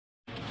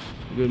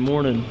Good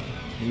morning,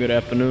 good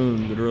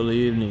afternoon, good early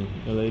evening,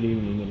 good late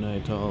evening, good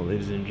night to all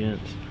ladies and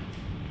gents,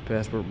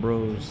 passport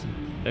bros,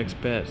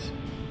 expats,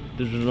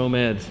 digital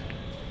nomads.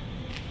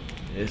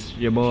 It's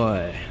your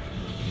boy,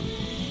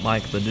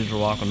 Mike the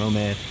Digital Aqua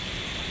Nomad,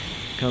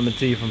 coming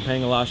to you from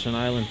Pangulasian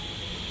Island,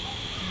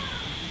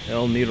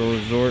 El Nido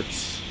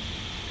Resorts.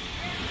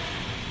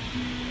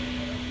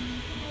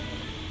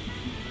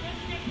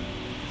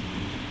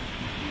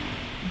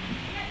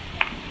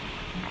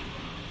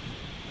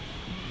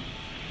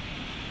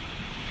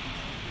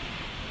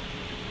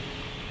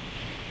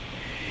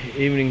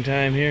 Evening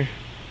time here.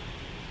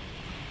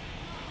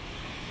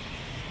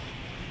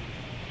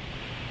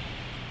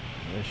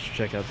 Let's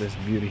check out this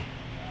beauty.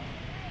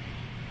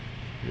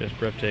 Just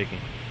breathtaking.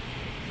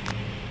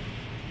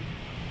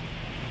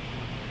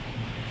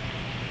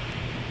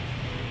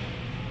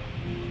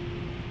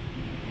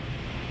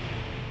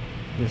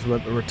 This is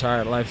what the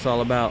retired life's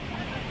all about.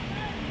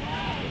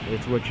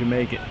 It's what you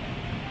make it.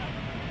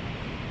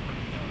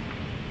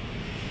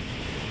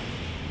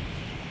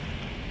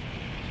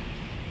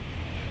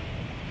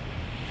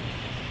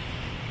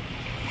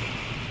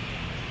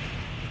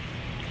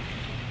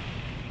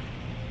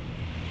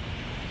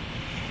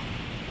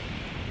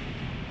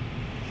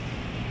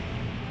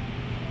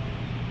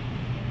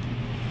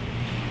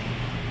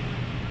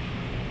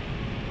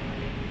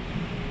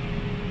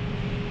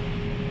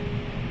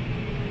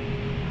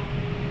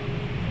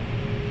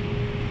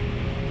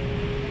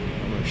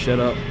 Shut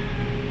up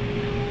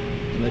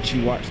and let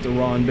you watch the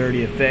raw and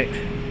dirty effect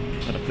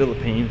of the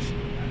Philippines.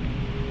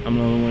 I'm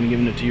the only one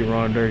giving it to you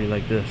raw and dirty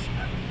like this.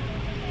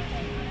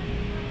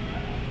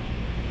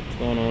 What's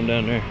going on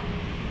down there?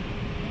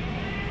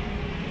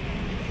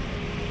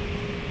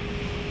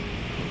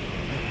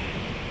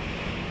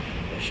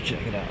 Let's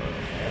check it out real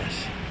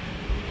fast.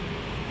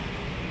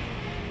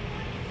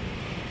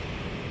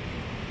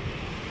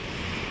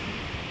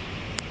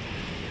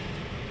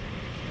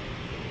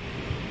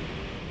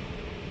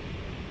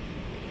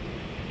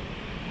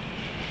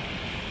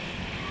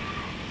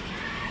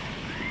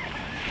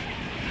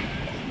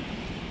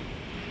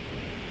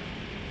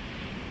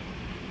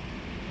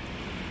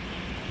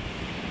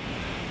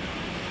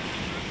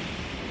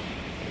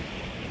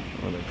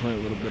 Well, they're playing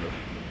a little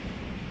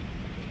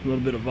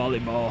bit of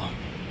volleyball.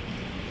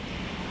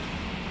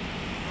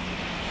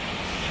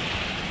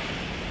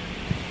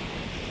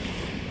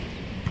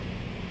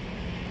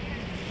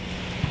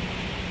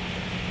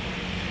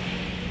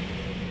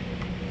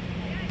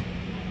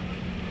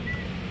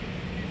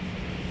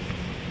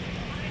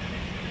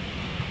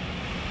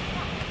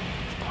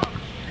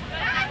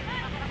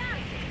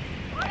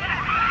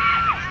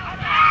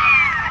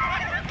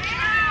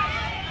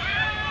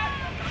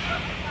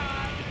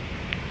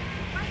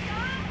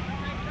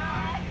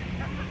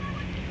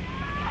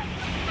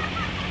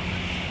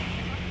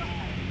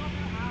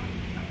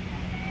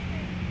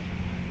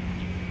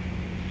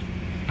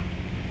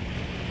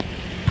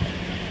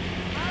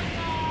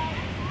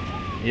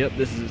 Yep,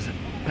 this is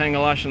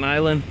Pangulasian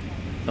Island,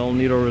 El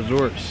Nido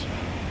Resorts.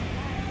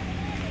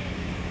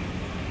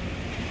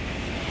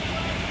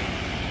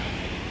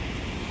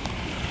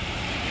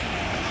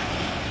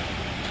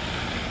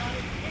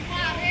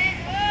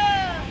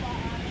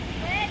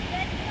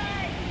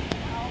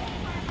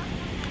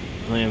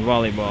 Playing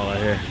volleyball out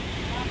here.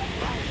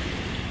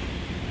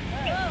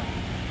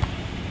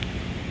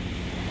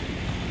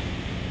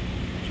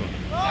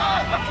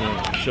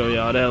 So, show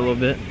y'all that a little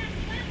bit.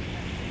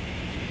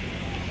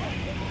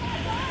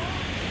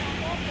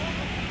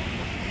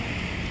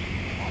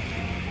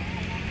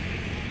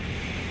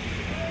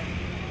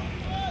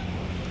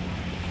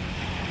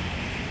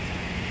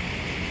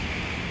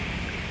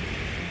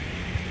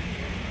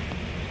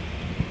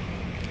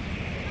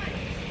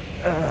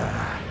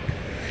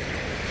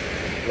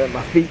 Let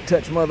my feet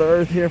touch Mother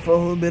Earth here for a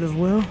little bit as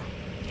well.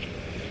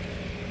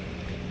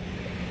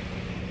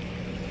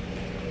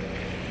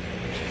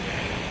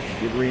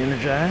 Get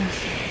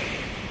re-energized.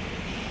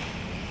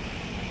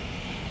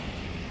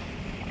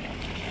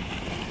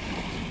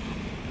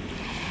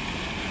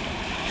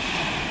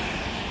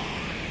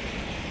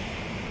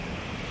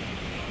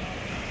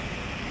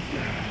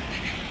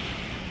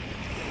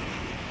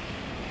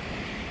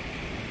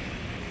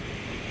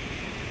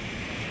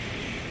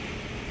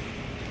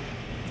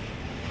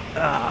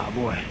 Ah,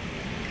 boy.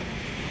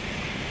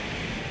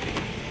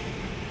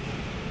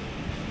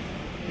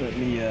 Let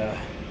me,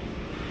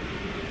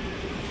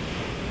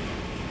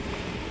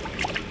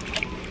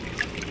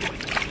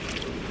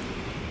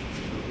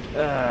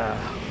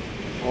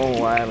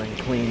 whole island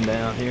clean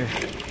down here.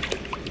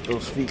 Get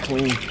those feet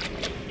clean.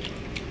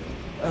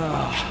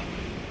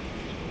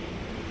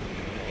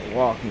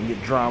 Walk and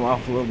get dry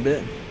off a little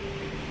bit.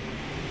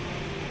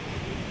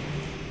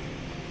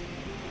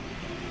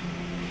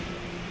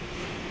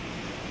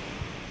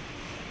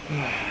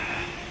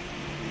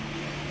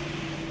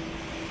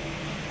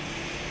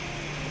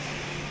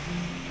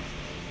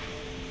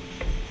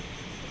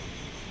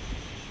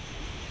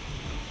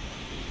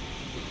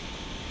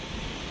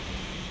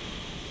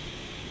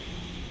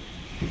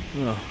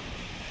 Oh.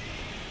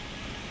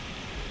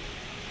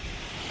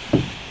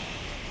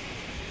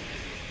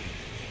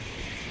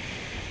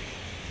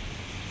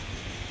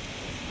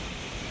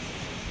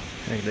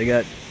 Heck, they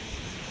got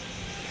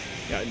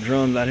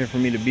drums out here for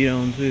me to beat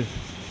on too.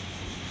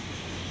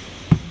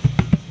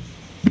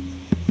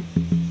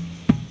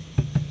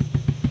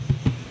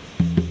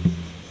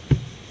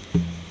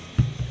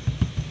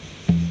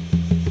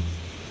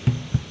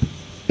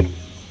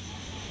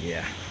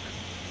 Yeah.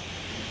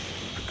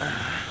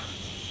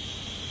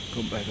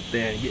 Go back up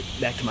there and get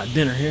back to my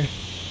dinner here.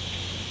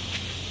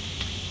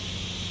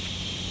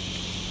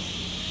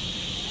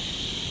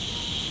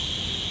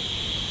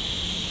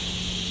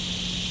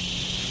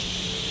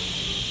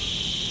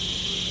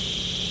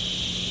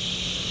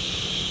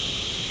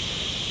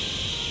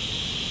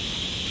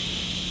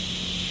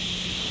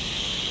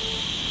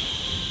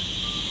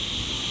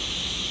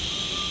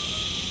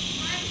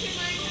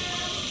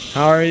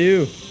 How are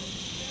you?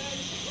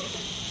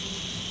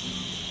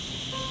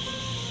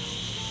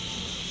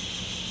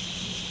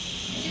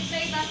 Did you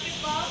play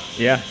basketball?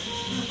 Yeah.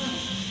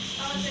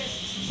 How was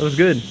it? It was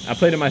good. I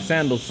played in my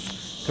sandals.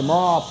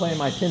 Tomorrow I'll play in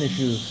my tennis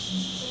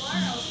shoes.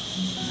 Tomorrow.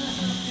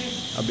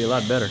 I'll be a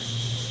lot better.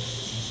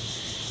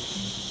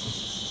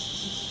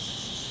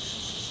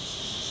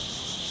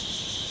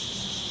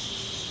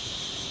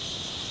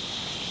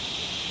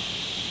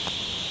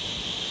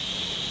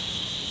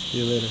 See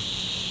you later.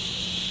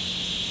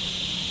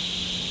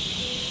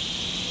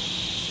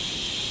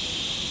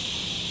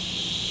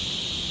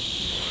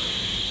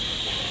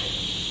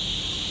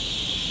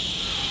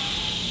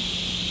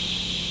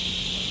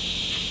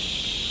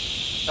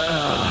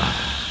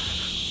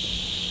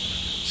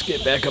 Let's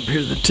get back up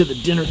here to the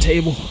dinner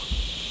table.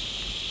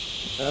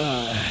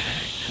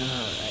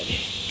 Alrighty.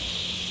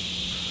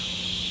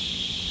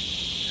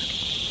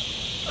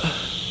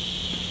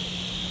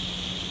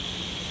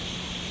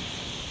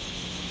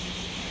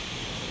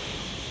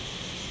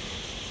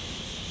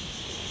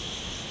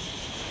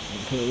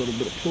 Put a little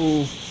bit of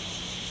pool.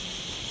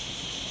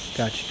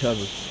 Got you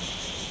covered.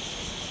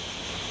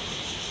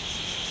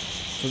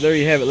 So there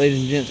you have it, ladies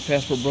and gents.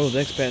 Passport Bros,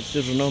 expats,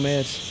 digital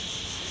nomads.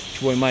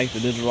 It's your boy Mike,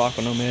 the digital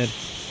rocker nomad.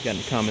 If you got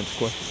any comments,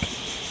 questions,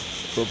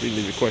 feel free to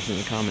leave your questions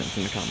in the comments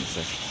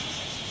section.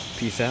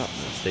 Peace out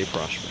and stay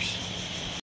prosperous.